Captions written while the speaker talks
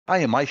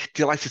Hiya, Mike.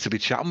 Delighted to be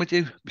chatting with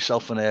you.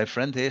 Myself and a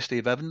friend here,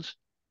 Steve Evans.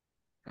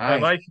 Hi, Hi.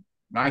 Mike.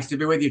 Nice to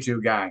be with you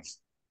two guys.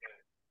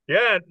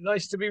 Yeah,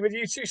 nice to be with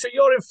you too. So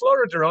you're in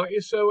Florida, aren't you?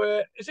 So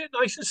is it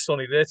nice and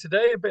sunny there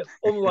today? A bit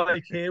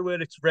unlike here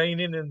where it's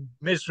raining and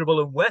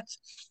miserable and wet.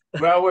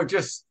 Well, we've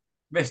just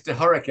missed a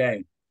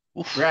hurricane.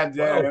 We Oof. had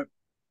Wow.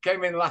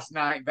 came in last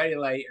night very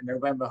late, a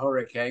November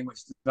hurricane, which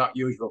is not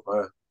usual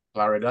for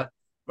Florida,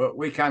 but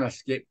we kind of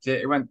skipped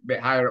it. It went a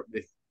bit higher up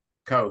the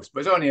coast,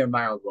 but it's only a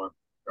mild one,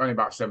 only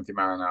about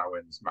 70-mile-an-hour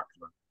winds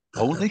maximum.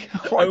 Only?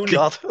 Oh my Only,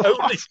 God.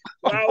 only.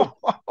 Wow.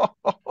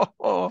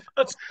 Oh,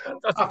 That's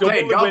I double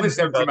played the golf with winds we've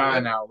seventy had mile here.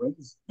 an hour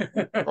winds.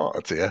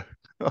 dear.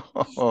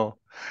 Oh,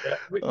 Yeah,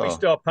 we oh.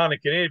 start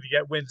panicking here if you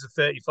get winds of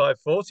 35,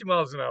 40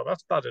 miles an hour.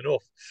 That's bad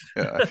enough.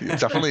 Yeah,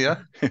 definitely, yeah.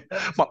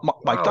 Mike,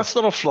 Wow. that's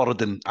not a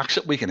Floridan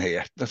accent we can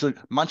hear. There's a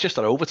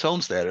Manchester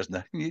overtones there, isn't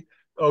there?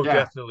 Oh, Yeah,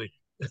 definitely.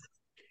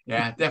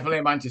 yeah, definitely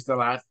a Manchester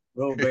lad.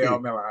 Will be all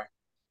my life.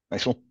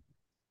 Nice one.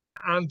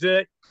 And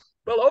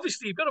well,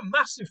 obviously you've got a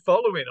massive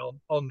following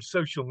on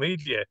social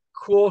media,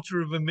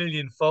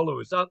 250,000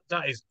 followers.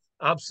 That is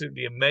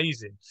absolutely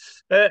amazing.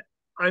 Uh,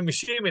 I'm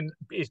assuming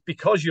it's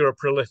because you're a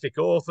prolific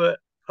author,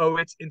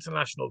 poet,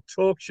 international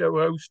talk show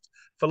host,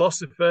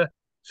 philosopher.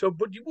 So,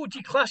 but would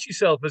you class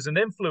yourself as an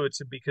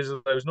influencer because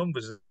of those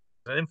numbers?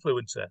 An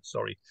influencer,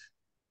 sorry.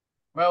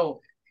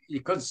 Well,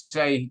 you could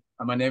say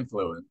I'm an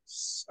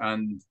influence,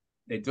 and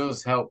it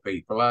does help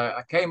people.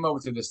 I came over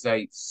to the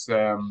States,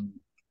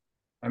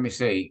 let me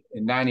see,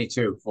 in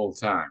 92 full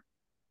time.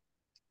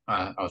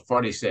 I was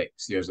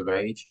 46 years of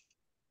age,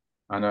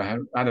 and I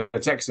had a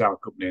textile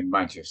company in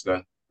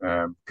Manchester,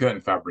 curtain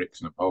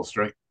fabrics and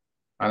upholstery.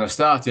 And I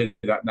started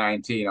at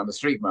 19 on the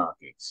street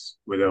markets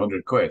with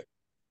 100 quid.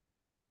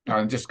 And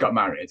I just got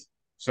married.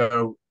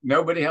 So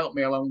nobody helped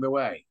me along the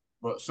way,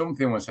 but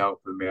something was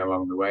helping me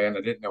along the way, and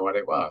I didn't know what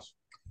it was.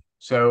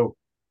 So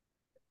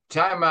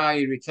time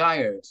I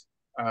retired,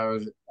 I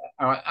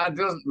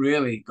wasn't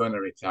really going to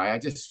retire. I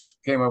just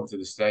came over to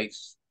the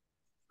States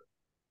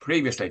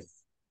previously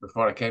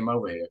before I came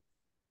over here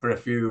for a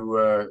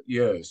few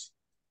years,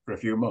 for a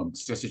few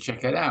months, just to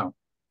check it out.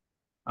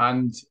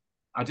 And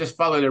I just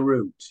followed a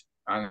route,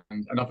 and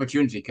an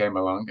opportunity came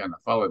along, and I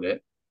followed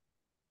it.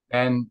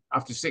 And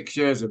after 6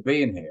 years of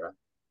being here,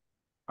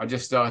 I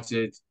just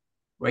started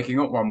waking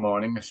up one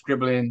morning and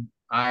scribbling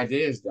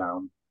ideas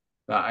down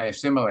that I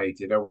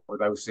assimilated over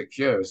those 6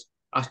 years,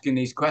 asking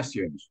these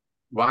questions.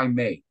 Why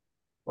me?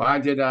 Why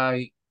did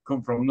I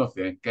come from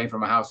nothing, came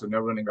from a house with no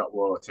running hot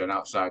water, an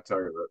outside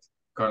toilet,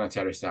 on a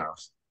terraced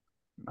house,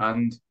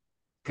 and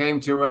came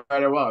to where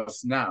I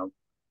was now?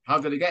 How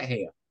did I get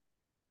here?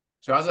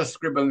 So as I was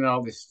scribbling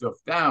all this stuff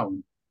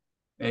down,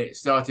 it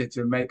started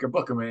to make a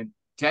book. I mean,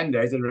 10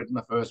 days I'd written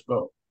my first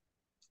book.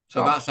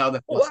 So Oh, that's how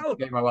the Oh, philosophy wow.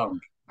 came along.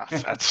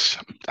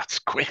 that's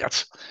quick.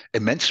 That's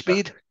immense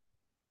speed.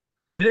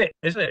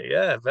 Isn't it?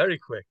 Yeah, very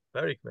quick,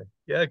 very quick.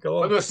 Yeah, go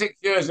Well, on. there was 6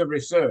 years of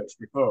research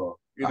before,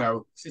 Ah,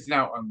 sitting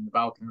out on the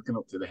balcony looking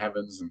up to the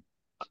heavens and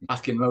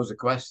asking loads of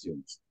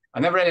questions. I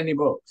never read any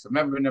books. I've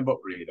never been a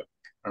book reader.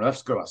 I left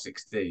school at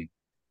 16.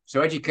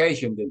 So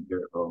education didn't do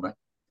it for me.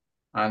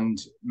 And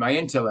my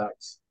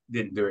intellect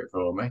didn't do it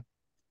for me.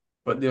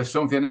 But there's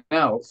something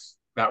else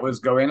that was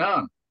going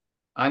on.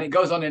 And it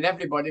goes on in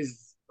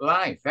everybody's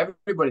life.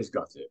 Everybody's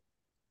got it.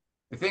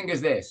 The thing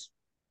is this,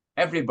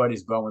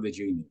 everybody's born with a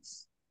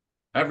genius.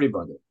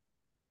 Everybody.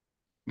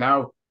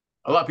 Now,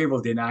 a lot of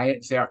people deny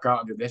it, say, I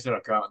can't do this or I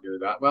can't do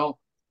that. Well,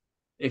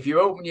 if you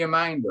open your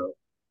mind up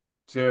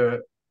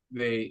to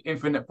the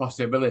infinite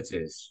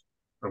possibilities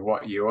of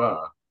what you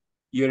are,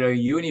 you're a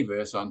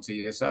universe unto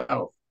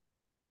yourself.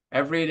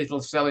 Every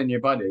little cell in your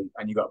body,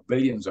 and you've got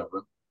billions of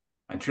them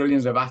and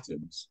trillions of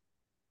atoms,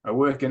 are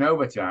working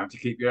overtime to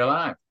keep you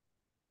alive.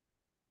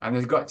 And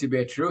there's got to be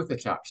a truth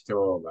attached to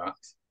all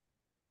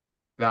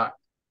that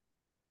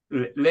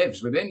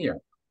lives within you.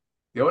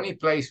 The only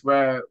place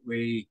where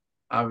we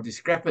have a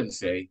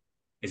discrepancy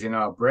is in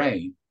our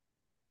brain,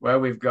 where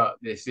we've got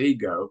this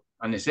ego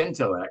and this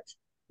intellect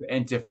that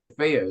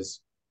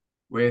interferes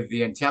with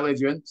the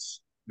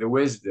intelligence, the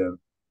wisdom,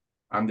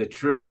 and the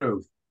truth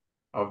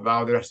of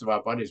how the rest of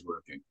our body's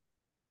working.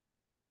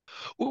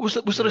 Right. was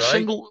there a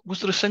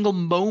single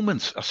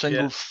moment, a Yeah.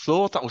 single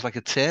thought that was like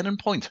a turning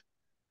point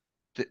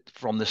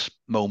from this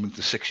moment,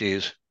 the 6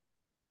 years?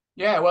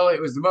 Yeah, well,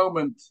 it was the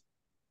moment.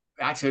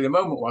 Actually, the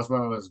moment was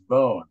when I was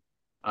born,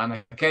 and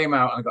I came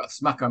out and I got a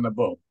smack on the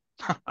bum,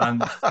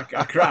 and I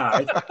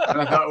cried,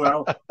 and I thought,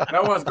 well,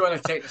 no one's going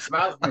to take the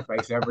smile from my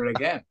face ever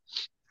again.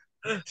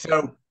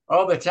 So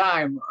all the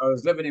time I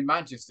was living in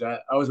Manchester,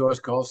 I was always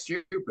called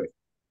stupid.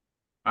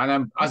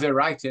 And as a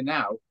writer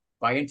now,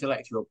 by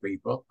intellectual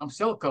people, I'm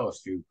still called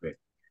stupid.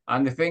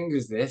 And the thing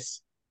is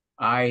this,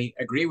 I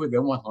agree with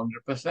them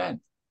 100%.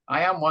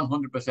 I am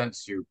 100%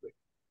 stupid,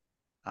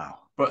 Oh,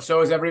 but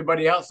so is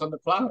everybody else on the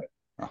planet.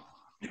 oh.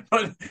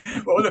 But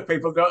other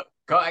people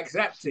can't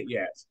accept it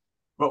yet.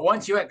 But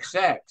once you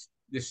accept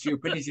the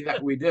stupidity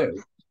that we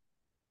do,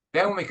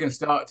 then we can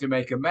start to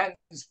make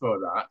amends for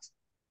that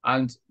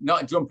and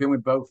not jump in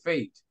with both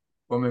feet.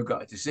 when we've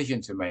got a decision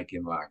to make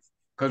in life,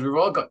 because we've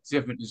all got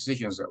different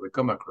decisions that we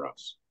come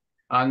across.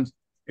 And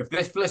if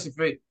this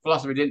philosophy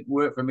didn't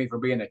work for me for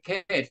being a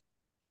kid,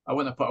 I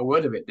wouldn't have put a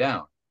word of it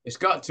down. It's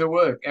got to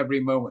work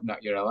every moment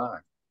that you're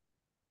alive.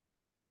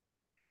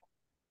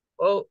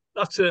 Well,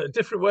 that's a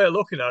different way of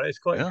looking at it. It's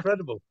quite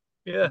incredible.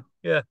 Yeah,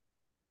 yeah.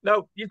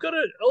 Now you've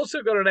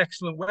also got an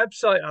excellent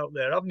website out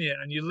there, haven't you?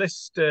 And you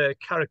list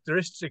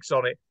characteristics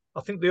on it.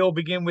 I think they all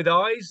begin with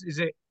I's. Is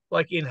it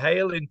like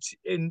inhale,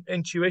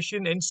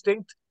 intuition,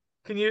 instinct?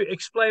 Can you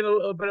explain a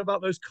little bit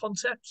about those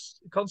concepts?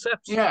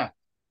 Yeah.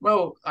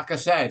 Well, like I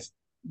said,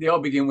 they all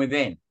begin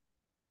within.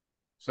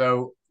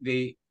 So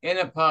the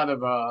inner part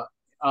of our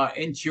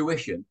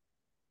intuition,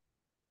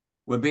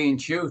 we're being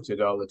tutored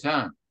all the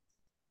time.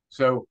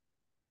 So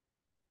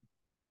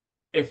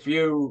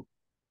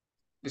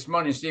this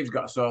morning Steve's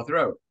got a sore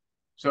throat.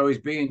 So he's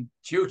being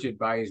tutored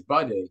by his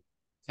body,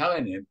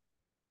 telling him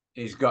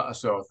he's got a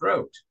sore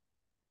throat.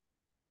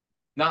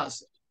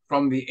 That's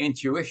from the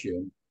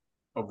intuition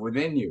of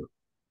within you.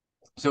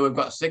 So we've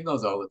got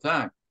signals all the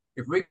time.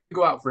 If you're going to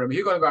go out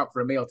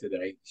for a meal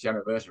today, it's your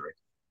anniversary,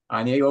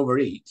 and you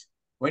overeat,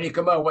 when you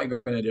come home, what you're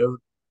going to do?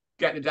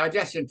 Get the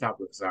digestion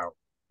tablets out,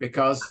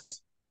 because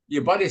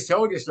your body's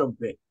told you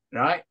something,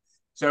 right?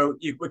 So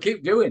we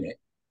keep doing it.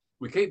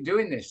 We keep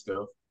doing this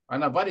stuff,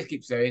 and our bodies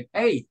keep saying,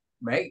 "Hey,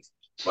 mate,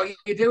 what are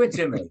you doing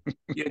to me?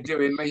 You're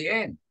doing me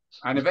in."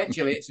 And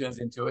eventually it turns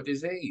into a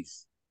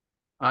disease.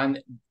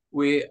 And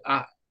we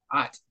are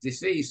at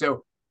disease.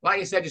 So, like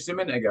you said just a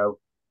minute ago,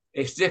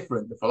 it's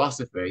different, the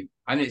philosophy,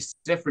 and it's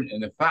different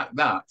in the fact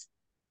that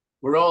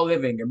we're all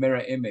living a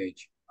mirror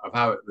image of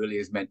how it really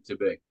is meant to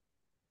be.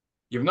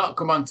 You've not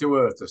come onto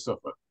earth to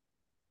suffer.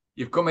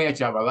 You've come here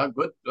to have a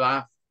good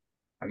laugh,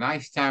 a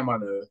nice time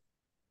on earth,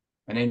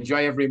 and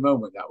enjoy every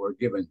moment that we're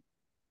given.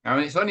 I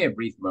mean, it's only a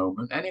brief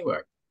moment anyway.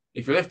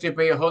 If you live to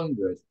be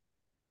 100,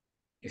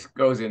 it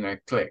goes in a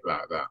click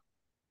like that.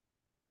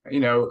 You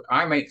know,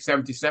 I'm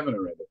 77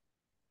 already,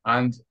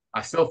 and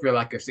I still feel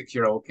like a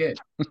 6-year-old kid.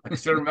 I can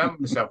still remember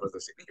myself as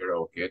a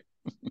 6-year-old kid,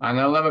 and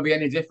I'll never be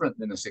any different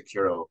than a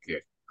 6-year-old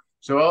kid.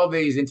 So all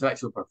these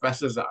intellectual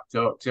professors that I've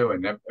talked to,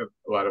 and a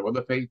lot of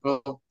other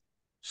people,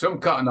 some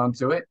cotton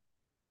onto it,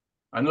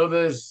 and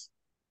others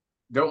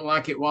don't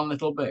like it one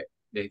little bit.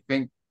 They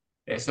think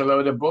it's a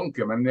load of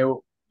bunkum,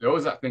 and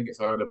those that think it's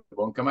a load of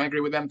bunkum, I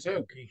agree with them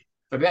too.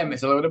 For them,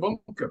 it's a load of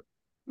bunkum.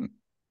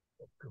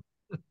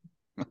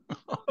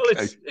 Well,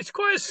 it's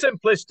quite a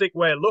simplistic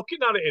way of looking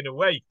at it in a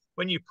way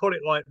when you put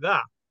it like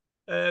that.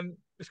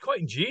 It's quite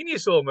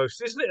ingenious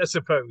almost, isn't it, I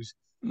suppose?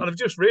 And I've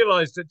just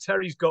realised that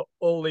Terry's got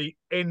all the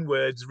in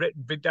words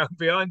written down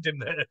behind him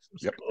there.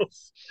 Yep.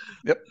 Course.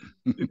 Yep.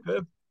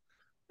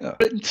 Yeah.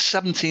 Written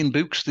 17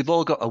 books. They've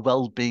all got a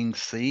well-being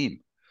theme.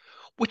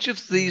 Which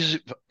of these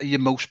are you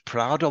most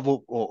proud of,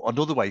 or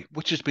another way,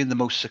 which has been the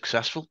most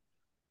successful?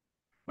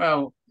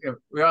 Well,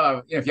 we all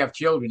have, if you have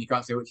children, you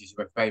can't say which is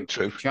your favourite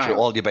child. True,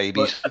 all your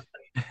babies.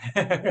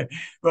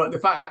 But the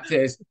fact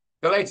is,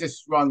 the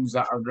latest ones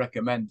that I would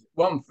recommend,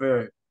 one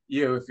for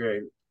you,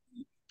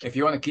 if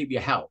you want to keep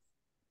your health,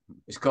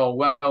 it's called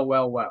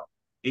Well.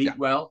 Eat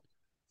well,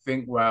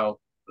 think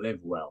well, live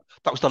well.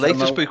 That was the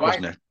latest book,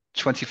 wasn't it?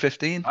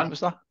 2015,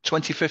 was that?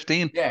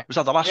 2015? Yeah. Was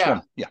that the last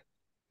one? Yeah.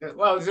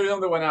 Well, there's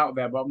another one out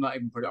there, but I'm not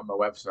even put it on my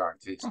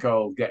website. It's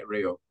called Get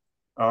Real,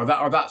 or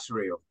That's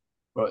Real.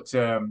 But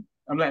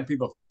I'm letting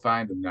people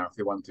find them now if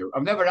they want to.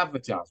 I've never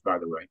advertised, by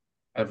the way.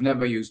 I've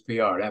never used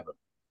PR ever.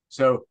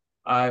 So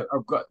I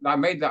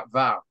made that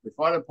vow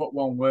before I put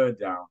one word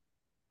down.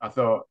 I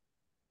thought,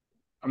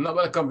 I'm not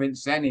going to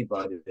convince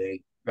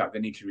anybody that they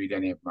need to read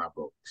any of my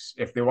books.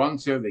 If they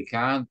want to, they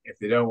can. If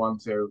they don't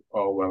want to,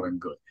 all well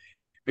and good.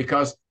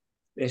 Because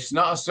it's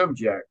not a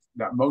subject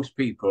that most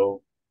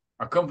people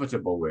are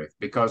comfortable with,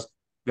 because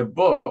the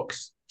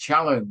books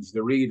challenge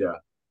the reader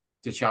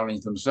to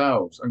challenge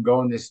themselves and go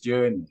on this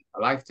journey, a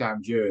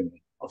lifetime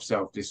journey of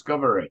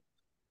self-discovery.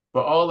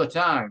 But all the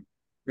time,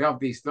 we have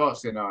these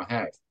thoughts in our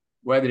head,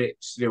 whether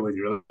it's to do with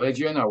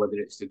religion or whether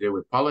it's to do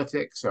with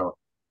politics or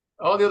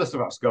all the other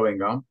stuff that's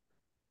going on.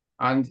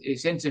 And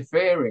it's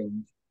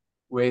interfering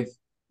with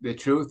the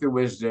truth, the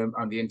wisdom,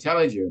 and the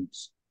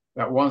intelligence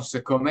that wants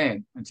to come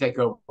in and take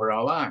over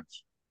our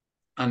lives.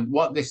 And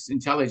what this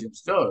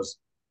intelligence does,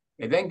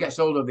 it then gets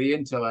hold of the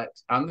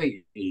intellect and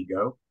the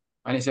ego,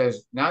 and it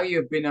says, now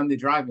you've been on the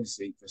driving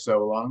seat for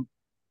so long,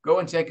 go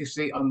and take a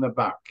seat on the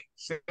back.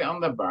 Sit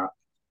on the back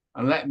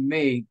and let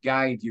me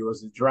guide you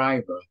as a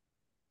driver,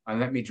 and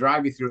let me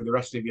drive you through the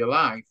rest of your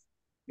life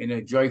in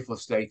a joyful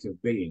state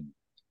of being.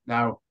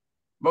 Now,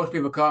 most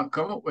people can't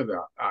come up with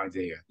that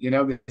idea. You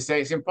know, they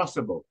say it's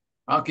impossible.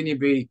 How can you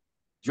be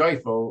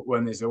joyful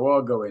when there's a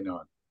war going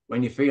on,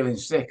 when you're feeling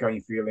sick or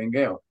you're feeling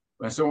ill,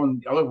 when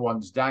a loved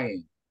one's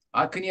dying?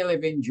 How can you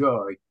live in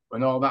joy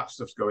when all that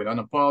stuff's going on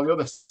and all the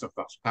other stuff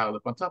that's piled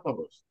up on top of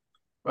us?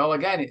 Well,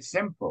 again, it's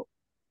simple.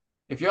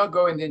 If you're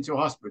going into a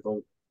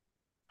hospital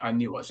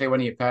and you say one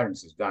of your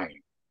parents is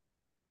dying,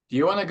 do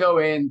you want to go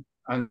in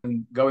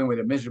with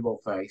a miserable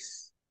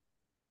face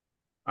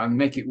and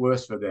make it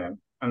worse for them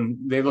and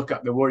they look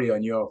at the worry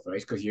on your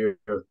face because you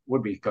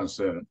would be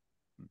concerned.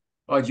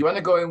 Or do you want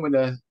to go in with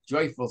a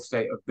joyful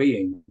state of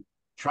being,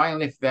 try and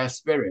lift their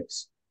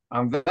spirits?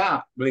 And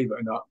that, believe it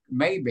or not,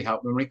 maybe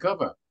help them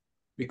recover,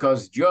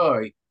 because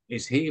joy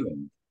is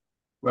healing.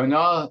 When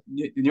the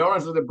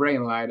neurons of the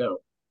brain light up,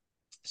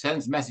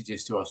 sends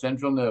messages to our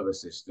central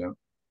nervous system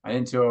and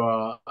into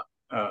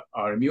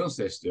our immune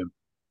system,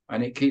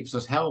 and it keeps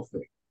us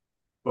healthy.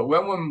 But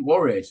when we're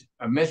worried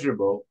and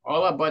miserable,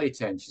 all our body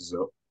tensions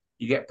up.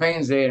 You get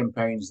pains here and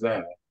pains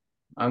there.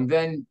 And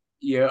then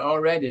you're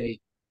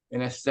already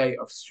in a state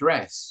of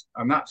stress.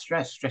 And that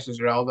stress stresses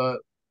all the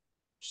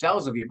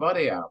cells of your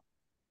body out.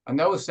 And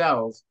those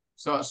cells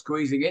start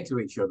squeezing into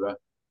each other.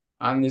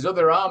 And there's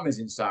other armies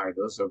inside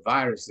us of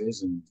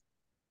viruses and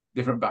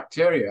different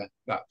bacteria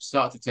that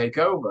start to take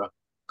over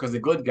because the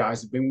good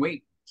guys have been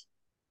weakened.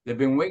 They've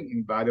been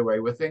weakened by the way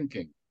we're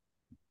thinking.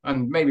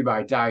 And maybe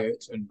by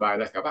diet and by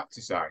lack of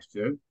exercise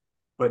too.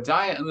 But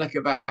diet and lack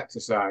of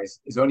exercise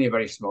is only a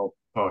very small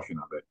portion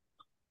of it.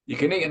 You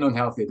can eat an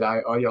unhealthy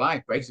diet all your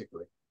life,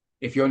 basically,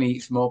 if you only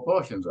eat small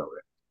portions of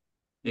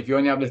it. If you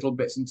only have little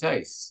bits and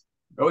tastes.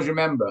 Always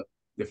remember,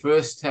 the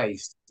first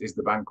taste is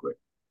the banquet.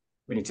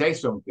 When you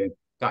taste something,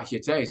 that's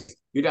your taste.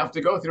 You don't have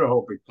to go through a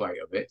whole big plate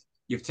of it.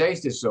 You've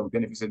tasted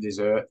something, if it's a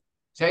dessert,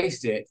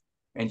 taste it,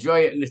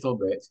 enjoy it a little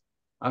bit,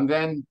 and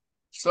then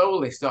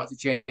slowly start to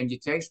change your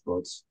taste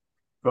buds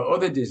for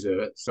other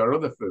desserts or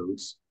other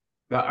foods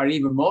that are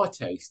even more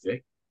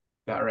tasty,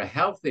 that are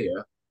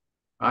healthier,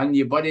 and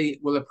your body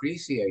will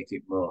appreciate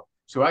it more.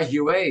 So as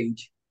you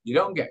age, you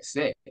don't get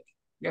sick.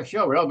 Yeah,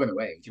 sure, we're all going to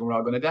age and we're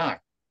all going to die.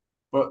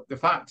 But the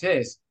fact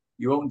is,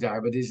 you won't die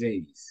of a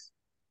disease.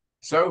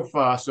 So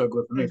far, so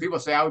good for me. People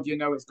say, how do you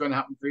know it's going to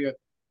happen for you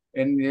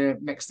in the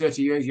next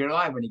 30 years of your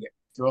life when you get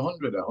to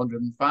 100 or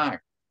 105?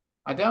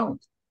 I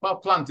don't. Well,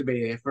 I plan to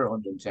be here for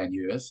 110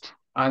 years.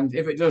 And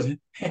if it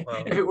doesn't,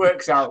 if it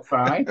works out,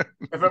 fine.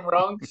 If I'm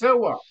wrong, so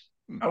what?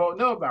 I won't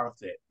know about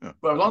it. Yeah.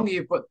 But as long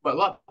as but a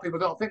lot of people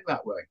don't think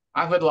that way.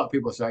 I've heard a lot of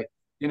people say,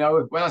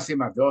 when I see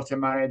my daughter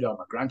married or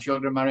my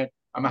grandchildren married,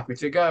 I'm happy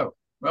to go.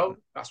 Well,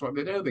 that's what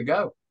they do. They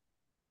go.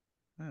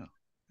 Yeah.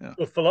 Yeah.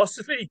 Well,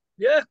 philosophy,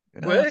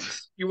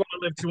 works. You want to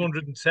live to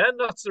 110,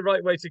 that's the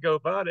right way to go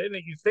about it, isn't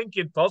it? You're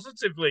thinking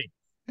positively.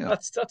 Yeah.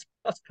 That's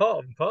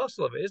part and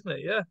parcel of it, isn't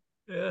it? Yeah.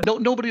 Yeah.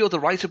 Nobody other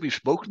writer we've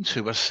spoken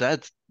to has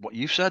said what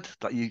you've said,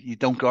 that you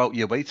don't go out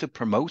your way to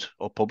promote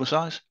or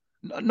publicize.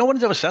 No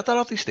one's ever said that,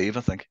 have they, Steve?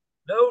 I think.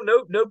 No,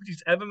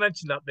 nobody's ever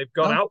mentioned that. They've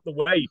gone out the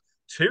way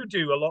to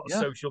do a lot of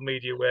social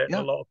media work and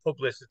a lot of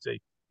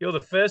publicity. You're the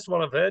first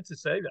one I've heard to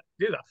say that,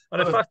 do that.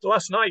 And in fact,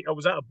 last night I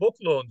was at a book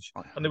launch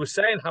and they were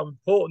saying how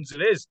important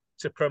it is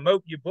to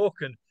promote your book,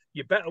 and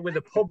you're better with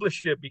a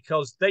publisher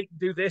because they can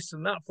do this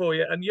and that for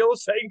you. And you're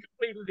saying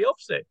completely the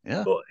opposite.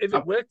 Yeah. But if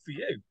it worked for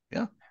you.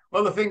 Yeah.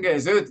 Well, the thing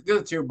is, the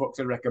other two books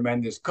I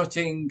recommend is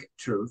Cutting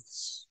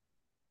Truths,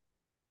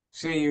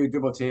 Cutting,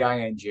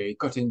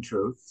 Cutting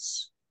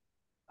Truths,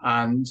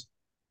 and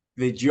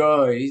The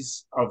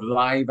Joys of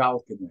Live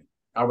Alchemy.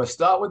 I will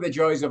start with The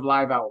Joys of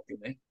Live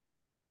Alchemy.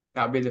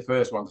 That'd be the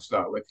first one to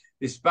start with.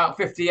 There's about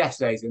 50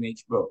 essays in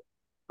each book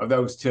of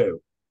those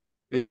two.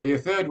 The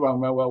third one,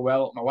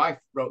 well, my wife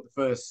wrote the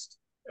first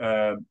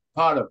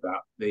part of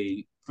that,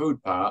 the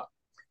food part,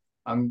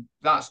 and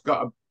that's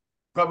got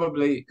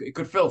probably, it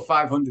could fill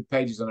 500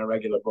 pages on a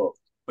regular book,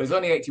 but there's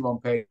only 81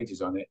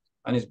 pages on it,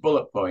 and it's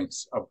bullet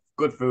points of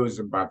good foods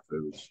and bad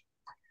foods.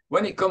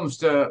 When it comes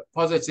to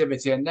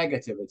positivity and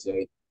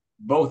negativity,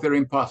 both are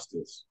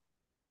imposters.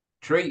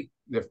 Treat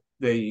if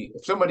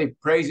somebody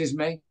praises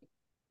me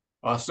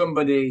or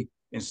somebody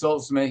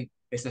insults me,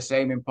 it's the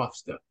same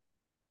imposter,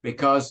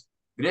 because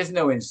there is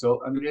no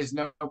insult and there is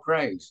no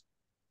praise.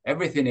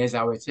 Everything is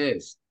how it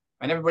is,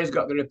 and everybody's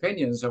got their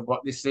opinions of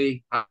what they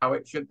see how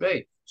it should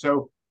be.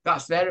 So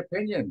that's their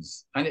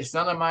opinions, and it's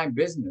none of my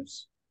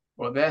business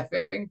what they're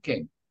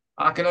thinking.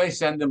 I can only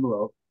send them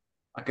love,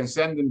 I can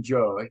send them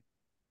joy,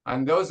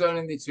 and those are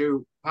only the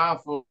two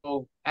powerful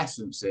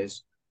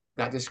essences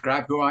that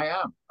describe who I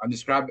am and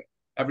describe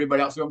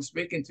everybody else who I'm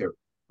speaking to.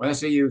 When I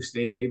see you,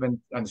 Steve,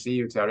 and see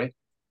you, Terry,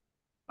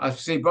 I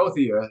see both of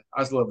you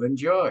as love and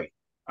joy.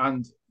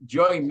 And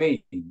joy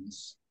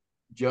means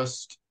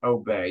just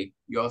obey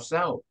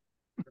yourself.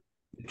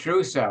 The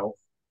true self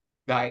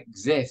that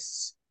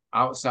exists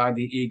outside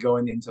the ego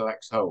and the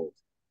intellect's hold.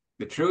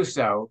 The true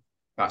self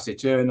that's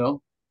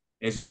eternal,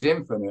 is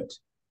infinite,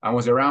 and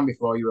was around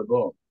before you were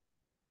born.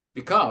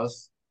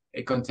 Because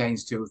it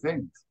contains two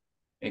things.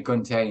 It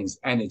contains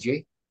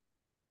energy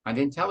and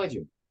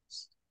intelligence.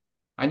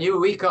 And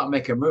we can't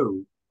make a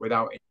move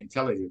without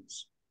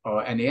intelligence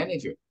or any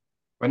energy.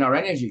 When our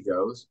energy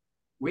goes,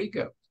 we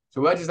go.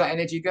 So where does that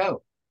energy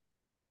go?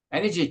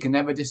 Energy can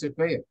never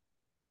disappear.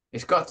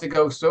 It's got to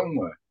go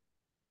somewhere.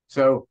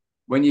 So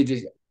when you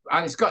just,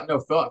 and it's got no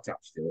thought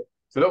attached to it.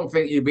 So don't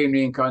think you're being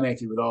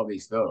reincarnated with all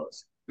these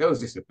thoughts. Those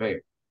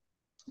disappear.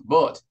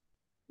 But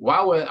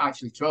while we're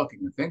actually talking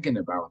and thinking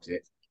about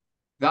it,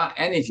 that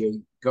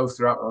energy goes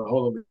throughout the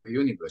whole of the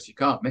universe. You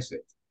can't miss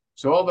it.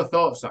 So all the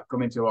thoughts that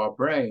come into our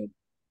brain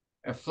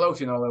are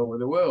floating all over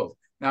the world.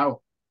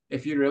 Now,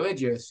 if you're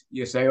religious,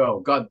 you say, oh,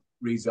 God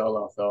reads all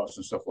our thoughts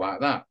and stuff like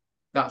that.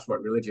 That's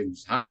what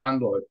religions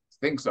handle,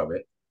 thinks of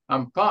it.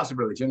 And parts of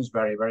religion is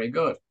very, very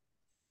good.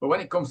 But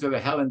when it comes to the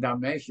hell and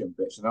damnation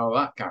bits and all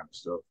that kind of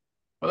stuff,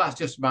 well, that's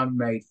just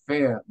man-made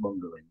fear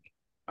mongering.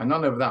 And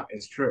none of that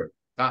is true.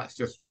 That's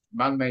just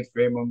man-made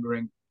fear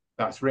mongering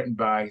that's written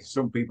by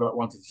some people that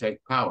wanted to take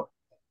power.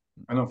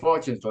 And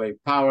unfortunately,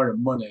 power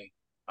and money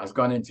has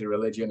gone into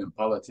religion and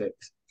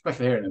politics,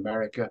 especially here in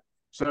America.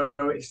 So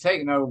it's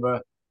taken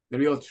over the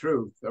real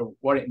truth of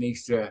what it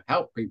needs to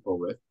help people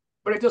with.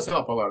 But it does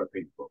help a lot of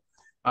people.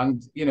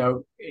 And,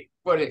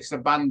 but it's a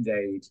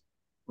band-aid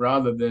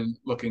rather than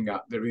looking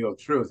at the real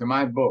truth. And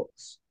my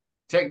books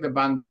take the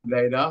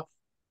band-aid off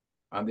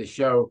and they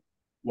show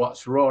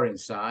what's raw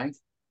inside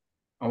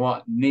and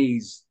what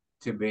needs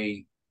to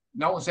be,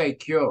 not say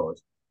cured,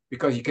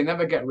 because you can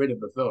never get rid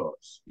of the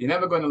thoughts. You're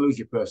never going to lose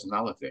your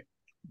personality. It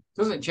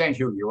doesn't change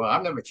who you are.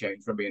 I've never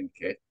changed from being a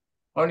kid.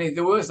 Only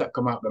the words that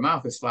come out of the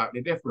mouth are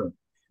slightly different.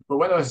 But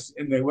when I was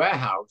in the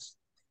warehouse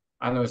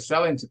and I was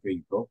selling to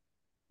people,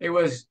 it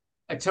was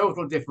a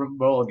total different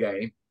ball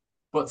game,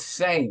 but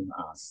same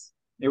as.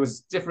 It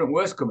was different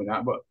words coming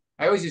out, but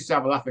I always used to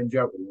have a laughing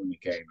joke with them when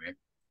they came in.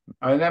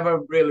 I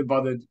never really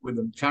bothered with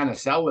them trying to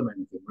sell them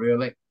anything,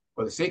 really.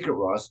 But the secret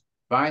was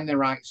buying the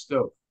right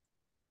stuff,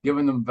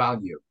 giving them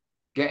value,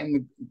 getting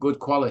the good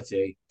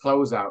quality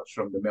closeouts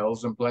from the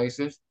mills and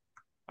places.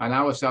 And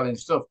I was selling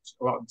stuff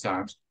a lot of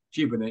times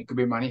cheaper than it could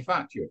be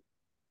manufactured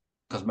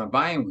because my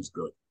buying was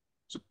good.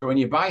 So when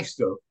you buy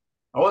stuff,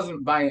 I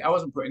wasn't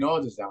putting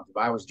orders down to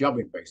buy, I was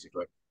jobbing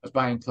basically. I was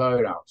buying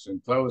closeouts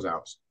and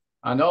closeouts.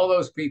 And all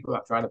those people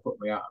that tried to put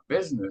me out of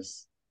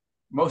business,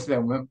 most of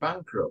them went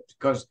bankrupt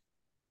because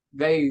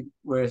they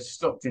were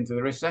stuck into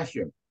the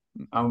recession.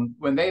 And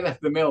when they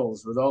left the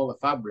mills with all the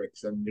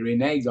fabrics and the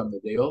reneged on the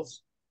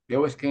deals, they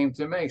always came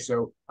to me.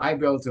 So I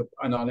built up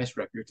an honest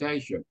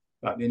reputation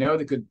that they know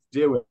they could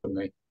deal with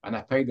me, and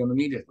I paid them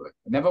immediately.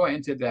 I never went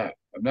into debt.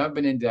 I've never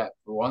been in debt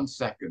for 1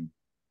 second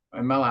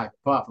in my life,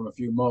 apart from a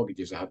few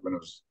mortgages I had when I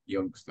was a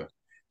youngster.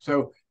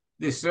 So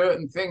there's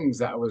certain things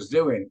that I was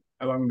doing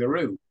along the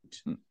route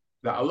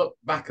that I look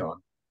back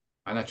on,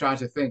 and I try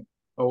to think,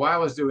 oh, why I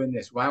was doing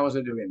this? Why was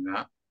I doing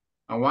that?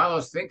 And while I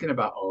was thinking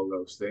about all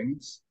those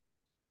things,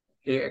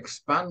 it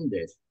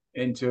expanded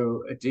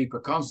into a deeper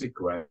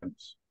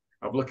consequence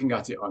of looking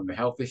at it on the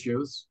health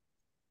issues,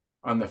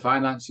 on the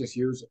finance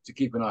issues, to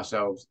keeping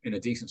ourselves in a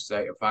decent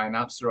state of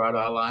finance throughout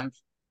our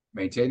lives,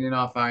 maintaining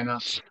our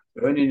finance,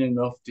 earning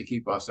enough to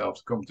keep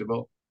ourselves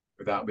comfortable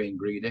without being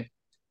greedy,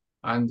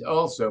 and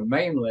also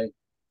mainly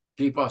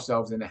keep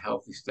ourselves in a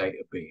healthy state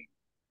of being.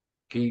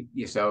 Keep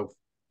yourself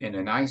in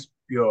a nice,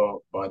 pure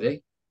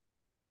body.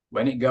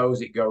 When it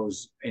goes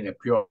in a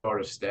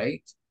purer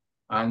state.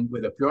 And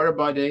with a purer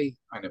body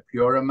and a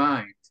purer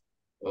mind,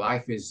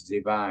 life is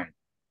divine.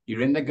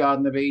 You're in the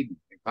Garden of Eden,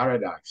 in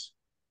paradise.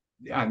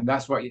 And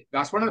that's one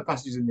of the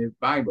passages in the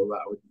Bible that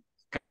I would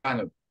kind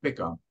of pick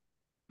on.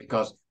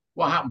 Because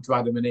what happened to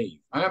Adam and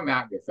Eve? I don't mean it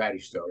might be a fairy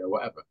story or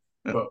whatever,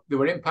 but they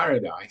were in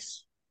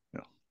paradise.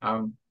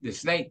 And the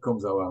snake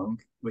comes along,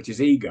 which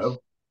is ego,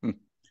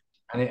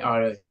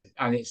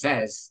 and it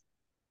says,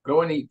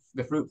 go and eat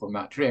the fruit from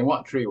that tree. And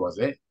what tree was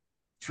it?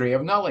 Tree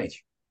of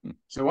knowledge.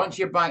 So once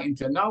you bite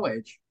into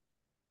knowledge,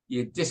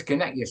 you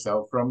disconnect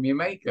yourself from your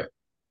maker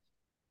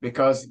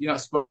because you're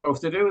not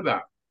supposed to do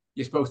that.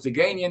 You're supposed to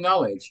gain your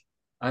knowledge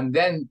and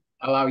then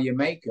allow your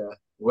maker,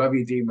 whoever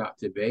you deem that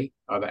to be,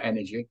 or that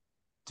energy,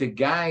 to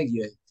guide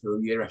you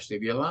through the rest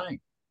of your life.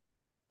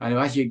 And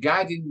as you're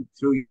guiding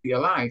through your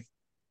life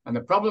and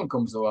the problem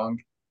comes along,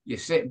 you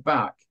sit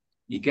back,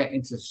 you get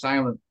into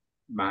silent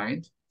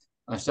mind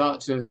and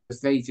start to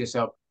say to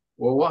yourself,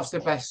 well, what's the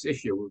best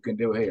issue we can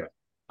do here?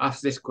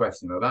 Ask this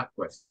question or that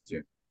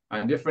question,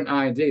 and different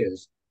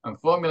ideas, and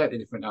formulate the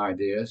different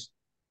ideas,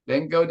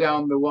 then go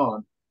down the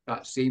one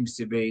that seems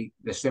to be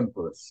the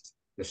simplest,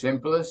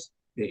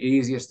 the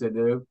easiest to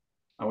do,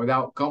 and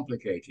without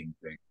complicating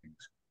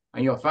things.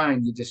 And you'll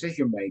find your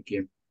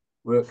decision-making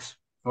works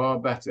far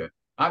better.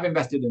 I've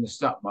invested in the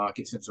stock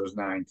market since I was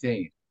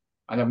 19,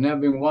 and I've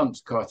never been once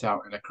caught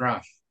out in a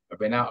crash. I've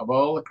been out of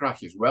all the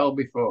crashes well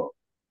before.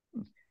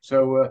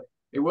 So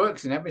it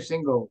works in every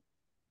single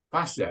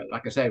facet,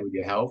 like I say, with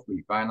your health, with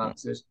your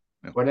finances,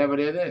 whatever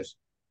it is.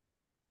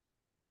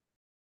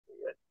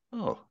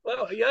 Oh,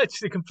 well, yeah,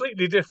 it's a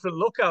completely different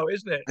lookout,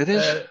 isn't it? It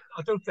is.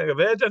 I don't think I've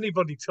heard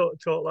anybody talk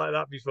like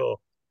that before.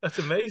 That's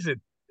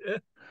amazing. Yeah.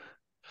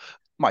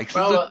 Mike,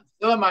 well,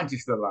 still a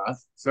Manchester lad,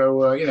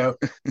 so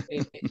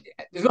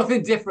there's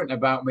nothing different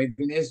about me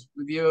than is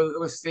with you,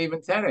 with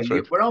Stephen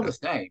Tennant. We're all the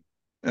same.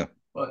 Yeah.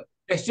 But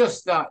it's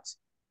just that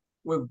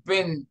we've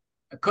been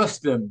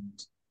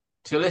accustomed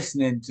to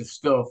listening to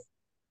stuff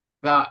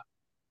that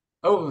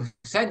over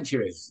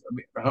centuries,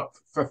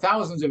 for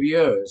thousands of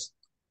years,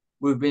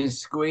 we've been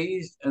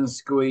squeezed and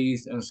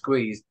squeezed and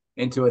squeezed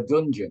into a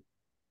dungeon.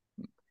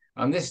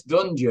 And this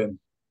dungeon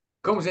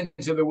comes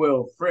into the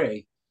world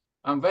free,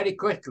 and very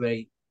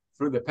quickly,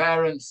 through the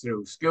parents,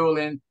 through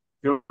schooling,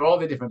 through all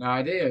the different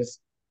ideas,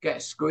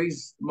 get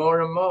squeezed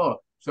more and more.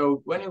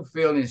 So when you're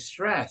feeling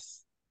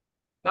stress,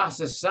 that's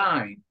a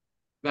sign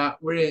that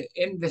we're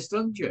in this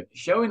dungeon,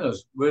 showing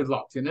us we're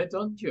locked in a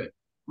dungeon.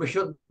 We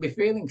shouldn't be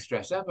feeling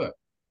stress ever.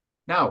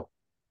 Now,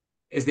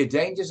 is there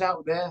dangers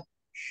out there?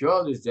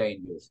 Sure, there's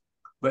dangers.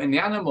 But in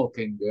the animal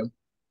kingdom,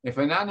 if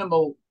an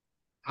animal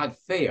had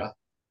fear,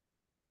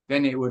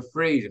 then it would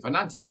freeze. If an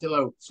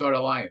antelope saw a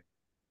lion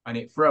and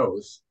it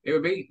froze, it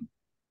would be eaten.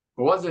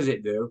 But what does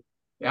it do?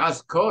 It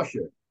has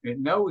caution. It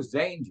knows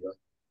danger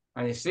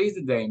and it sees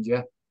the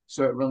danger,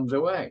 so it runs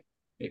away.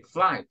 It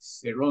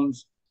flights, it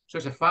runs. So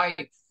it's a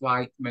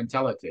fight-flight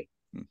mentality.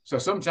 So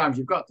sometimes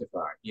you've got to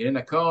fight. You're in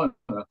a corner,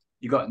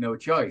 you've got no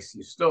choice.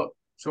 You're stuck.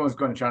 Someone's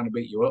going to try and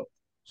beat you up.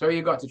 So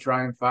you've got to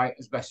try and fight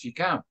as best you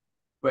can.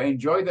 But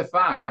enjoy the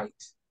fight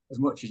as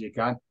much as you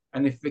can.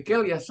 And if they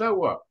kill you, so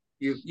what?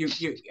 You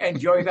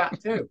enjoy that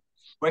too.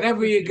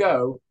 Whenever you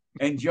go,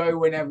 enjoy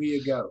whenever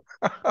you go.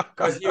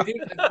 Because you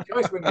didn't have a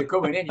choice when you're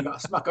coming in, you got a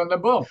smack on the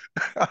bum.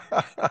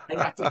 And you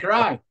have to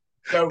cry.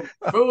 So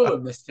fool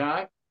them this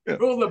time. Yeah.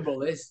 Fool the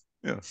bullies.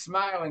 Yeah.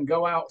 Smile and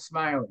go out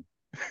smiling.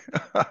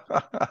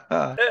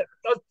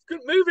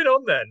 Moving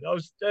on then, I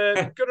was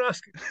going to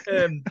ask,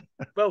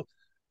 well,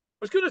 I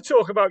was going to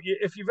talk about you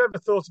if you've ever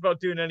thought about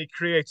doing any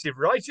creative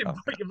writing,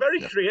 but you're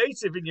very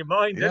creative in your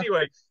mind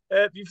anyway.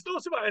 Have you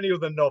thought about any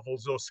other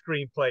novels or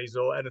screenplays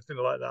or anything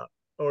like that?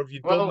 Or have you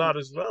done that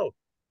as well?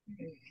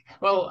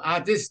 Well, I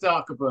did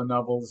start a couple of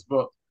novels,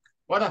 but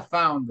what I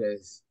found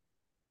is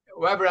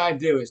whatever I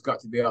do, it's got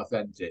to be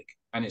authentic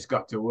and it's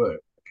got to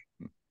work.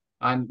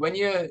 And when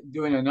you're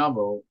doing a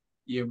novel,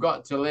 you've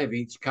got to live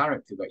each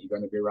character that you're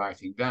going to be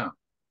writing down.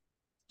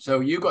 So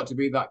you've got to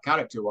be that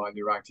character while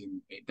you're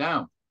writing it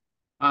down.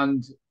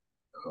 And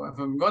if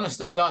I'm going to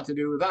start to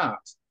do that,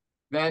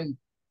 then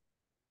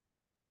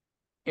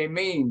it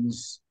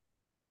means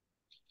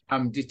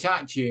I'm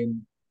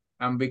detaching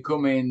and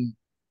becoming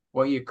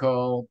what you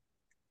call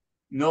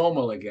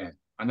normal again.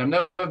 And I've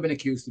never been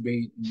accused of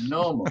being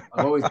normal.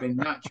 I've always been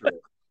natural.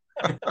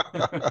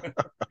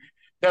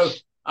 So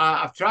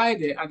I've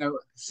tried it and I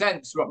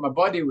sensed what my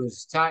body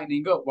was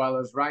tightening up while I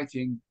was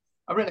writing.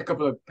 I've written a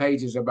couple of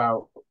pages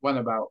about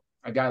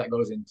a guy that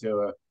goes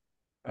into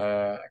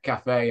a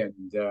cafe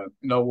and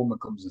an old woman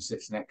comes and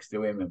sits next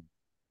to him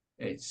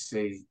and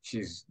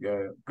she's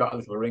got a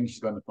little ring she's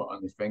going to put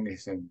on his finger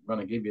saying, I'm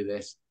going to give you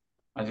this.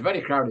 And it's a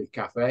very crowded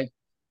cafe.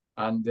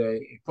 And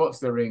he puts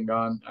the ring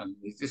on and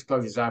he just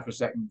closes his eye for a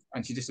second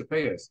and she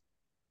disappears.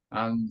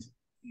 And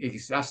he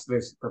asked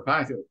this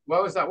proprietor,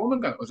 where was that woman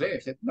gone? Was here? He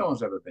said, no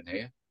one's ever been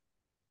here.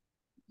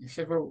 He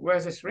said, well,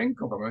 where's this ring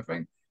come from? I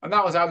think. And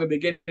that was how the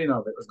beginning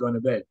of it was going to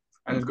be.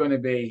 And it was going to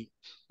be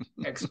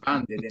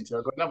expanded into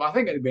a good novel. I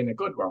think it'd been a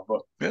good one.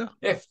 But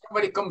if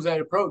somebody comes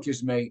and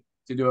approaches me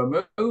to do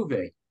a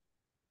movie,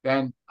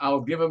 then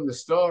I'll give them the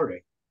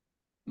story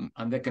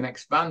and they can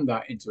expand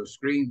that into a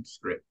screen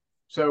script.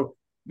 So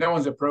no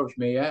one's approached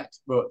me yet,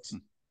 but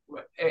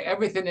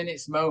everything in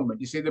its moment.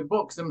 You see, the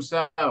books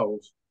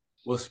themselves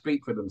will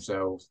speak for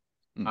themselves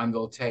and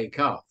they'll take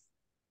off.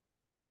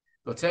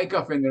 They'll take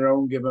off in their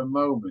own given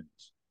moment.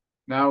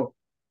 Now,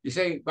 you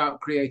say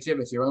about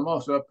creativity. Well, I'm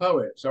also a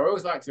poet, so I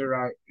always like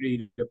to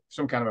read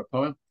some kind of a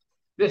poem.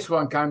 This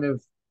one kind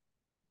of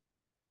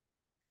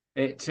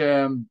it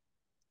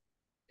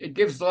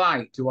gives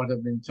light to what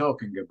I've been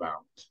talking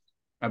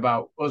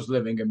about us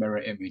living a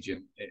mirror image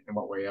in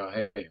what we are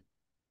here.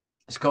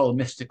 It's called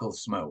Mystical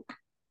Smoke.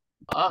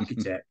 The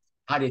architect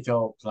had it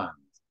all planned.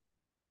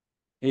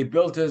 He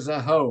built us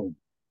a home.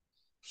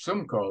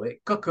 Some call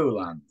it cuckoo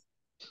land.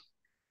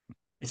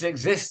 Its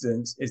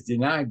existence is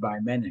denied by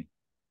many.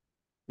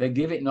 They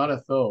give it not a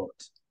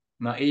thought,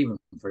 not even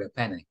for a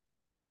penny.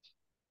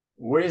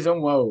 Worries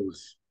and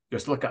woes,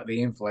 just look at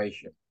the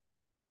inflation.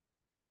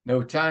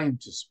 No time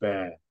to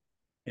spare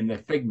in the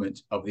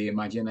figment of the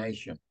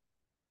imagination.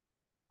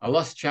 A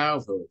lost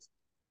childhood.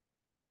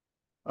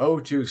 Oh,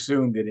 too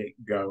soon did it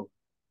go,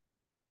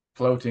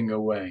 floating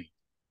away,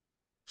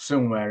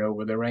 somewhere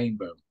over the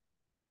rainbow.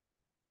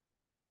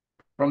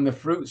 From the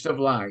fruits of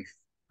life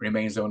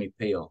remains only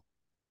peel,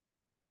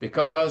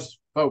 because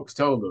folks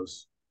told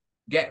us,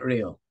 get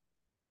real.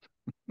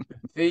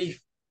 The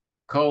thief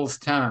calls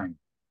time,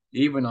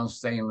 even on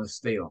stainless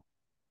steel.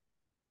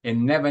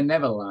 In Never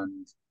Never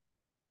Land,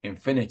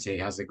 infinity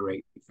has a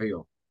great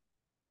feel.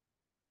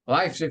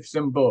 Life's ifs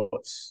and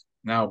buts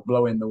now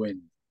blow in the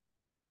wind.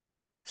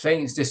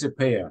 Saints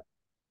disappear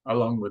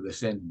along with the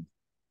sin.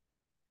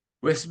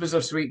 Whispers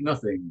of sweet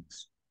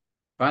nothings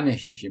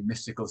vanish in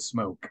mystical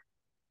smoke.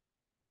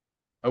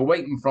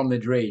 Awaken from the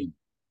dream,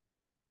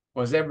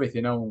 was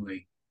everything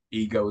only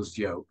ego's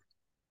joke?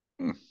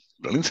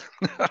 Brilliant.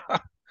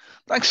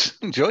 Thanks,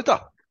 enjoyed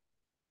that.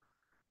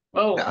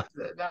 Well,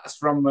 that's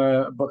from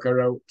a book I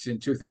wrote in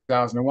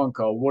 2001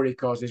 called Worry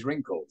Causes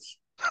Wrinkles.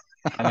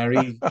 And I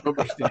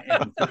republished it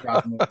in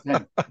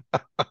 2010.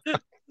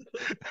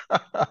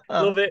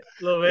 Love it.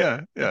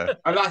 Yeah.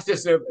 And that's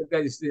just, I think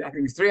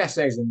there's 3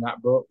 essays in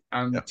that book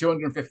and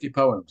 250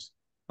 poems.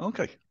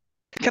 Okay.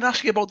 Can I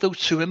ask you about those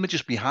 2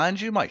 images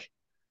behind you, Mike?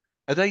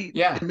 Are they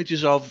Yeah,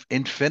 images of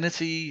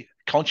infinity,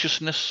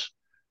 consciousness,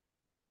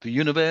 the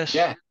universe?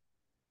 yeah,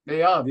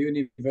 they are the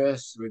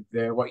universe with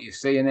what you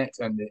see in it,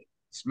 and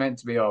it's meant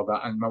to be all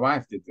that. And my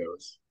wife did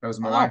those. Those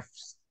are my Oh,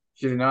 wife's.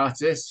 She's an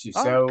artist. She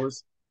oh,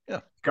 sews. yeah.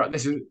 Got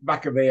this is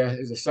back of here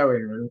is a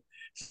sewing room.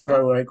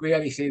 Oh, So we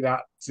only see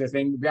that sort of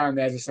thing. Behind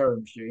there's a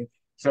sewing machine.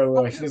 So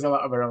oh, she yeah. does a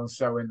lot of her own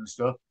sewing and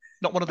stuff.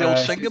 Not one of the old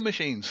Singer She's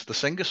machines, the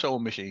Singer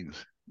sewing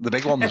machines, the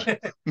big ones.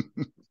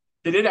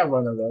 She did have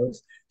one of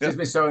those. Yeah. She's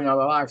been sewing all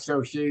her life,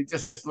 so she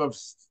just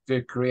loves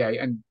to create.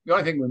 And the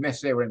only thing we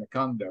miss here, we're in a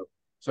condo,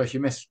 so she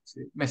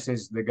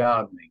misses the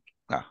gardening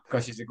Ah,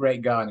 because she's a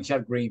great gardener. She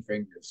had green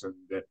fingers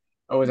and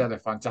always had a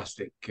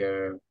fantastic,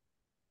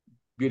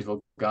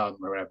 beautiful garden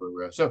wherever we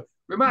were. So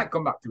we might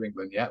come back to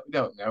England yet. We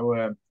don't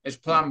know. It's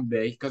yeah. Plan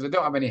B because I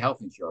don't have any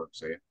health insurance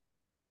here.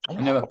 I Oh,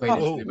 never paid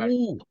into the Oh,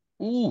 American.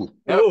 ooh, ooh.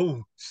 No,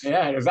 oh,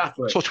 yeah,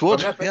 exactly. Touch I've wood.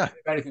 never paid Yeah, into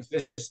the American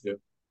system.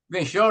 The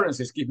insurance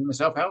is keeping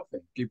myself healthy,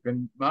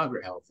 keeping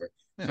Margaret healthy.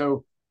 yeah.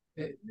 So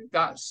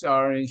that's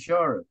our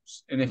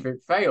insurance. And if it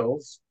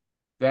fails,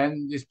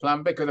 then this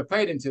Plan B, because I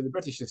paid into the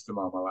British system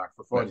all my life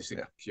for Right,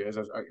 46 yeah. years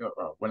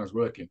when I was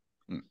working.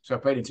 Mm. So I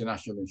paid into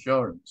national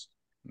insurance.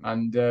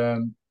 And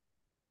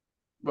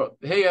but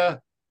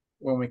here,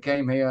 when we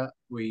came here,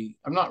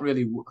 I'm not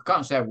really, I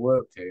can't say I've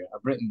worked here.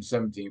 I've written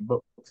 17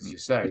 books, as you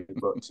say,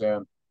 but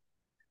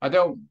I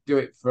don't do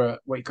it for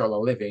what you call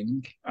a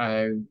living.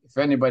 If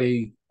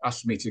anybody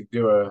asks me to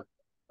do a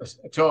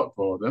talk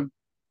for them,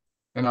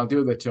 then I'll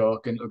do the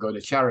talk and it'll go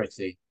to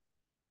charity,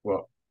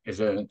 what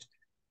is earned.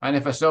 And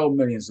if I sold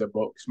millions of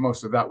books,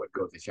 most of that would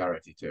go to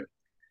charity too.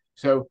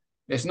 So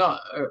it's not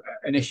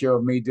an issue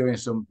of me doing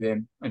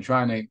something and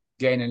trying to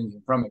gain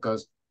anything from it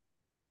because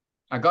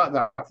I got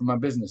that from my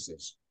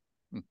businesses.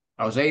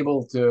 I was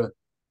able to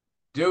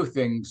do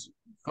things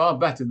far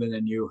better than I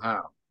knew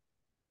how.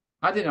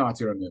 I didn't know how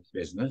to run a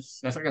business.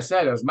 That's like I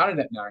said, I was married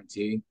at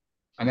 19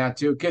 and I had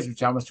two kids,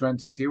 which I was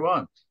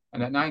 21.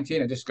 And at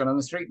 19, I just got on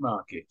the street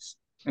markets.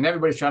 And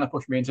everybody's trying to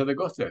push me into the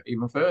gutter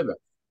even further.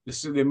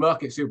 The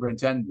market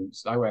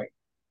superintendents, I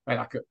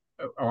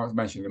won't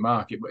mention the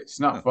market, but it's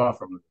not far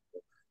from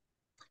it.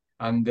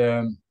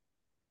 And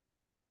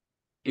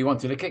he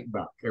wanted a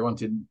kickback. He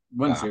wanted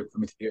one suit for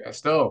me to get a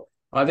store.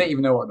 I didn't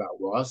even know what that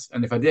was.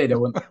 And if I did, I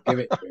wouldn't give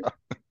it to him.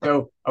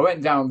 So I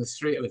went down the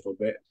street a little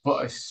bit,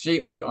 put a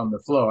sheet on the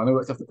floor, and I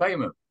worked off the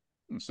payment.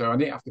 So I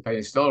didn't have to pay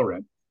a store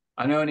rent.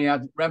 And I only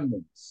had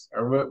remnants.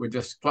 I worked with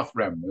just cloth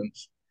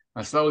remnants.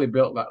 I slowly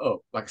built that up.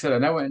 Like I said, I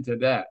never went into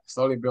debt.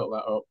 Slowly built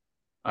that up,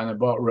 and I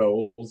bought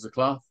rolls of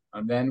cloth,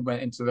 and then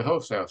went into the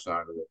wholesale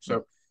side of it.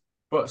 So,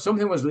 but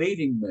something was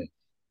leading me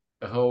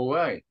the whole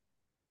way.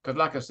 Because,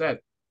 like I said,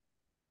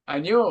 I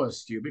knew I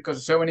was stupid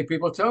because so many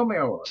people told me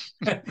I was,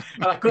 and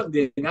I couldn't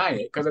deny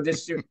it because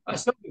I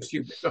still do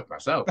stupid stuff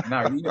myself.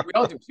 Now, we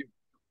all do stupid.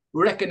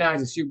 We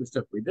recognize the stupid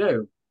stuff we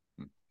do,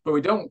 but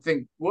we don't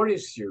think worry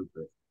is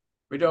stupid.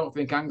 We don't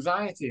think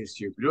anxiety is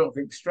stupid. We don't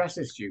think stress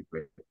is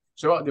stupid.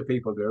 So what do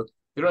people do?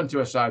 They run to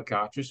a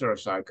psychiatrist or a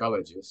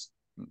psychologist,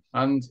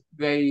 and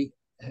they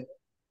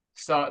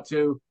start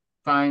to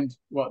find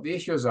what the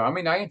issues are. I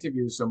mean, I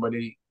interviewed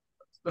somebody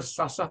last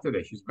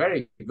Saturday. She's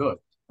very good,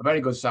 a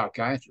very good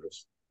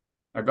psychiatrist.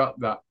 I got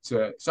that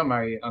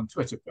on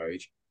Twitter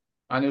page,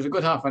 and it was a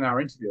good half an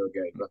hour interview I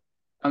gave her.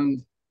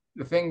 And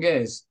the thing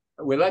is,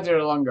 we led her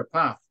along a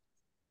path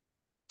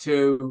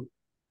to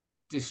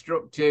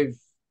destructive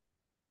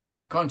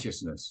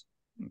consciousness,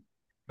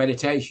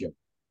 meditation,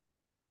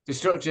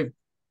 destructive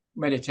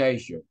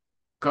meditation,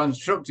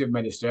 constructive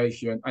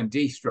meditation, and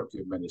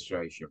destructive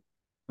meditation.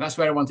 And that's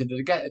where I wanted her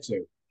to get her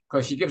to,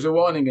 because she gives a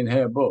warning in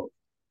her book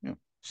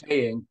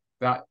saying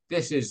that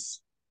this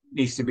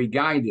needs to be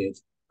guided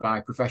by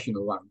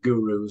professional like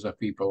gurus or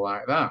people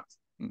like that.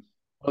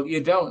 Well,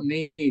 you don't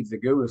need the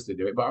gurus to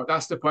do it, but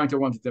that's the point I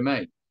wanted to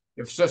make.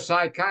 If a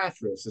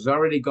psychiatrist has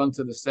already gone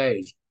to the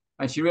stage,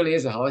 and she really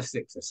is a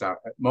holistic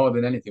more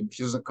than anything, but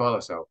she doesn't call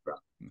herself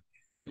that.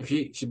 But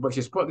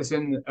she's put this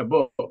in a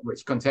book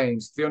which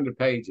contains 300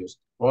 pages,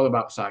 all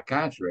about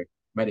psychiatry,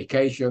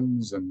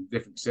 medications, and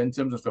different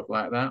symptoms and stuff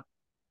like that.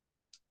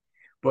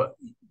 But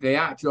the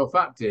actual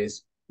fact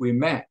is, we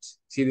met.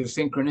 See, there's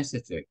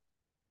synchronicity.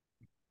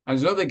 And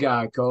there's another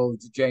guy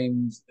called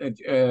John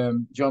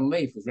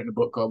Leaf has written a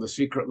book called The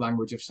Secret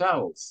Language of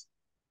Cells.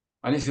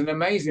 And it's an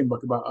amazing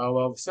book about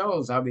all the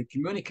cells, how they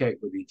communicate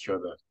with each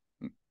other.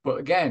 But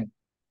again,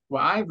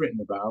 what I've written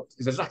about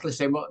is exactly the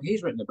same what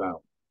he's written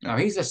about. Now,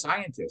 he's a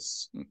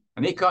scientist,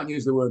 and he can't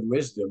use the word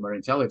wisdom or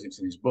intelligence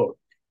in his book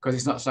because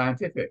it's not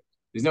scientific.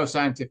 There's no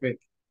scientific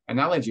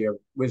analogy of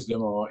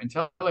wisdom or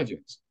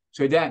intelligence.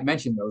 So he daren't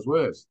mention those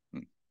words.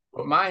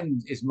 But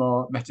mine is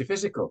more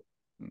metaphysical,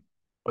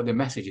 but the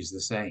message is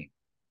the same.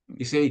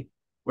 You see,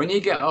 when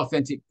you get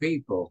authentic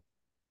people,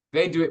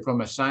 they do it from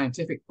a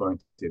scientific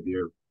point of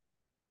view,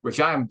 which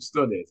I haven't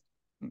studied.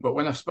 But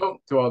when I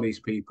spoke to all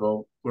these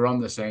people, we're on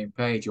the same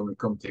page and we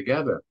come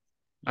together.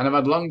 And I've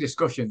had long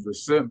discussions with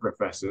certain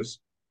professors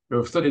who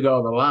have studied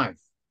all their life,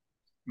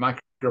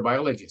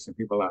 microbiologists and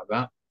people like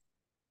that.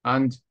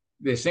 And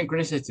the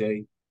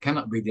synchronicity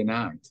cannot be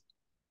denied.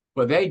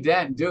 But they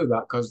daren't do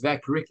that because their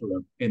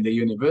curriculum in the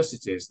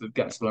universities that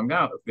gets flung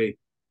out if they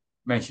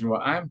mention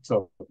what I'm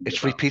talking It's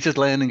about. repeated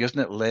learning, isn't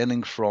it?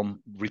 Learning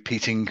from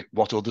repeating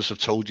what others have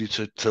told you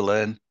to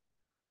learn.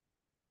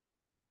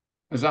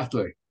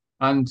 Exactly.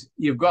 And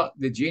you've got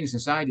the genius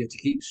inside you to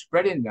keep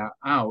spreading that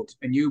out,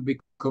 and you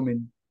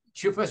becoming,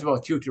 first of all,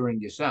 tutoring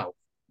yourself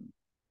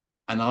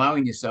and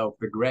allowing yourself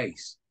the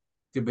grace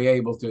to be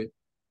able to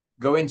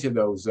go into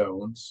those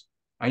zones.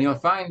 And you'll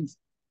find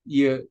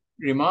you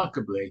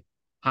remarkably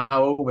how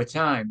over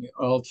time it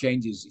all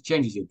changes. It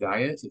changes your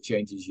diet, it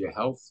changes your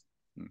health,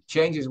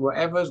 changes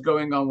whatever's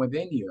going on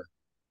within you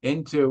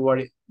into what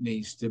it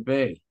needs to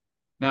be.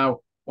 Now,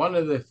 one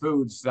of the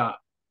foods that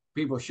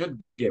people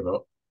should give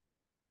up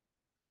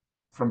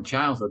from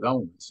childhood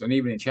onwards, and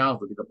even in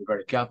childhood, you've got to be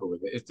very careful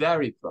with it, is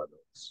dairy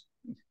products.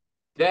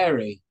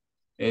 Dairy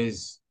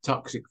is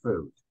toxic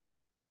food.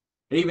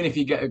 Even if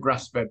you get a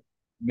grass-fed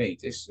meat,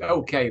 it's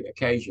okay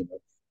occasionally.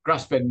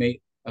 Grass-fed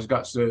meat has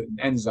got certain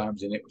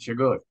enzymes in it which are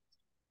good.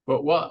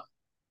 But what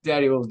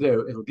dairy will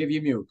do, it'll give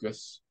you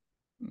mucus.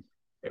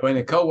 When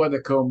the cold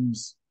weather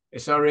comes,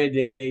 it's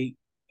already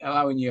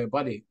allowing your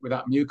body with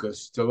that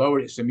mucus to lower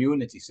its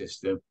immunity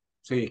system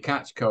so you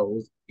catch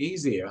cold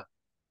easier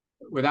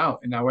without.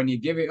 And now when you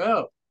give it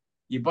up,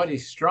 your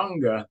body's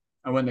stronger.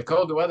 And when the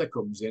colder weather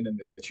comes in and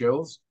the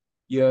chills,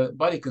 your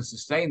body can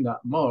sustain that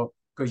more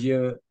because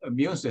your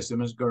immune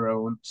system has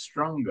grown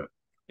stronger.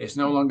 It's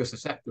no longer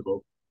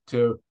susceptible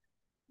to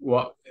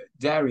what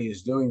dairy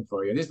is doing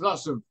for you. There's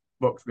lots of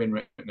books been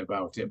written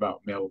about it,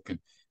 about milk, and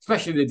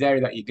especially the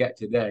dairy that you get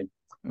today,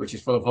 which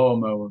is full of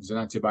hormones and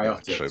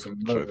antibiotics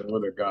and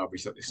other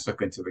garbage that they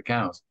suck into the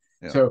cows.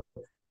 Yeah. So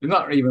they're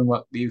not even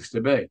what they used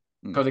to be.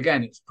 Because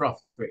again, it's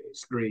profit,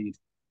 it's greed,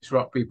 it's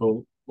what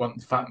people want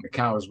to fatten the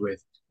cows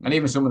with. And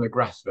even some of the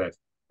grass-fed,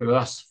 for the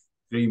last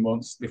 3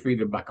 months, they feed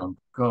them back on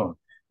corn.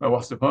 Well,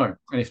 what's the point?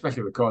 And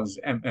especially if the corn's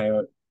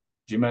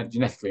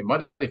genetically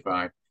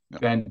modified,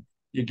 then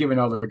you're giving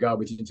all the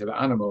garbage into the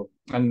animal.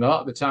 And a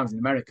lot of the times in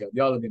America,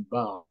 they all live in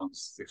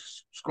barns, they're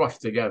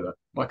squashed together.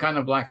 What kind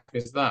of life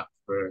is that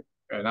for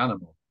an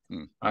animal?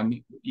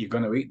 And you're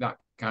going to eat that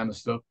kind of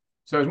stuff.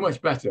 So it's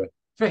much better.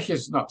 Fish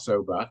is not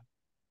so bad.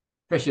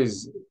 Fish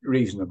is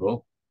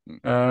reasonable.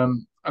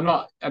 Nothing's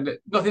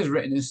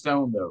written in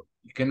stone though.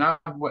 You can have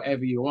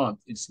whatever you want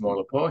in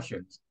smaller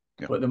portions.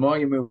 But the more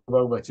you move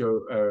over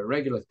to a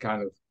regular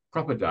kind of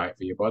proper diet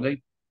for your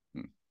body,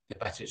 the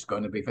better it's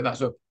going to be for that.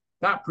 So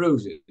that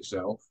proves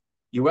itself.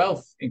 Your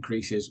wealth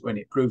increases when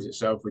it proves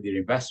itself with your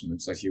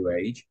investments as you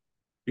age,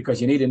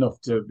 because you need enough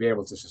to be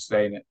able to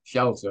sustain it,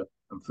 shelter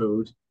and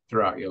food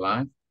throughout your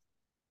life.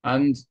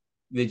 And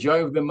the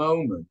joy of the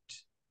moment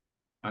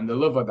and the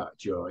love of that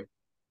joy.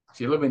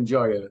 So love and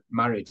joy are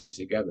married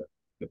together,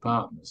 the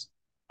partners.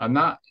 And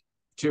that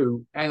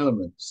two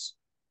elements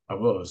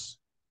of us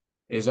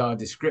is our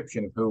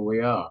description of who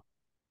we are.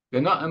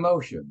 They're not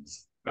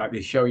emotions like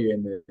they show you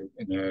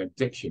in the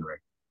dictionary.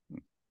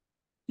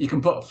 You can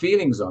put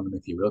feelings on them,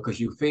 if you will, because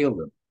you feel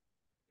them.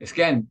 It's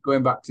again,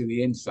 going back to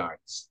the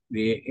insights,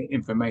 the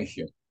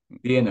information,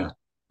 the inner.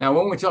 Now,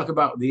 when we talk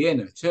about the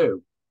inner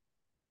too,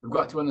 we've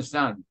got to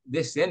understand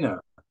this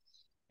inner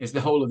is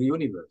the whole of the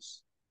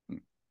universe.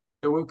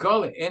 So we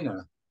call it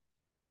inner,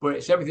 but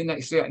it's everything that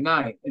you see at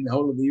night in the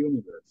whole of the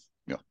universe.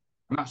 Yeah.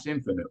 And that's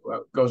infinite.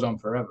 Well, it goes on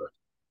forever.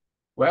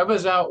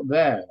 Whatever's out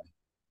there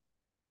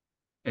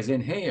is in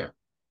here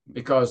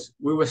because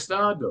we were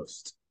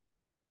stardust.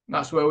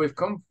 That's where we've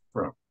come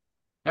from.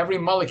 Every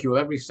molecule,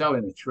 every cell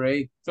in a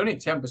tree, it's only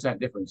 10%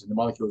 difference in the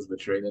molecules of a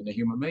tree than the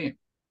human being,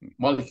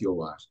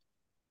 molecule-wise.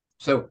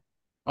 So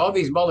all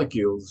these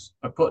molecules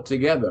are put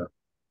together,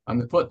 and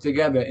they're put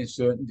together in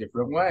certain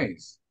different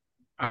ways.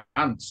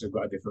 Ants have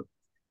got a different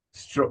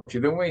structure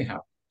than we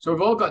have. So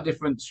we've all got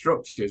different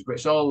structures, but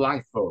it's all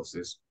life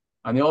forces,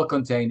 and they all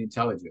contain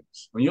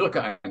intelligence. When you look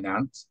at an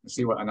ant and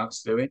see what an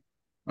ant's doing,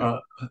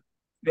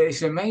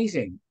 it's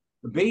amazing.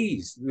 The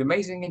bees, the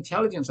amazing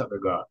intelligence that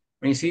they've got.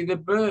 When you see the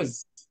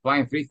birds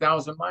flying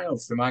 3,000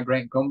 miles to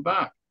migrate and come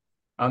back,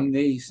 and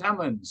the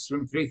salmon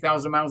swim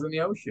 3,000 miles in the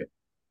ocean.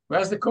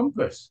 Where's the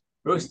compass?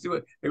 They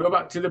go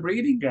back to the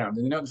breeding ground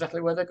and they know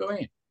exactly where they're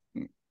going.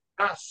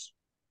 That's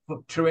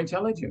true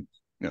intelligence.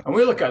 Yeah. And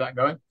we look at that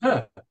going,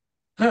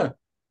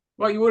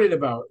 what are you worried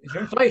about? Is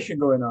there inflation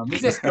going on?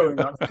 Is this going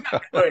on?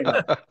 Going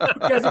on? Who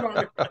cares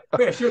about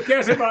this? Who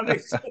cares about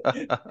this?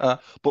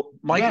 But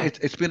Mike,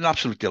 it's been an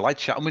absolute delight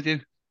chatting with you.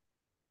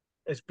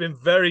 It's been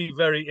very,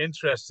 very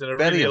interesting. I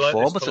very really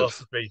informative. like this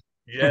philosophy.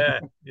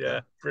 Yeah,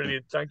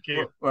 brilliant. Thank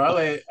you. Well,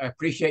 I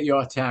appreciate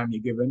your time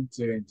you've given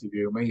to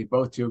interview me. You're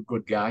both two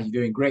good guys.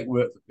 You're doing great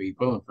work for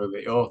people and for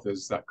the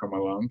authors that come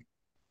along.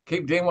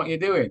 Keep doing what you're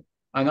doing.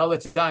 And all the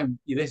time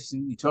you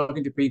listen, you're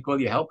talking to people,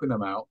 you're helping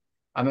them out.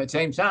 And at the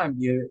same time,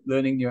 you're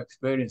learning new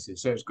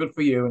experiences. So it's good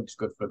for you and it's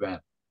good for them.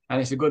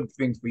 And it's a good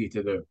thing for you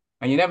to do.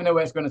 And you never know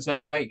where it's going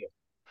to take you.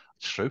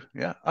 It's true.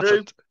 Yeah. That's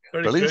true.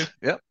 Very brilliant.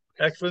 True. Yeah.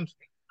 Excellent.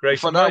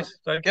 Great advice.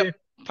 Thank you.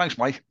 Thanks,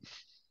 Mike.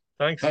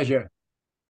 Thanks. Pleasure.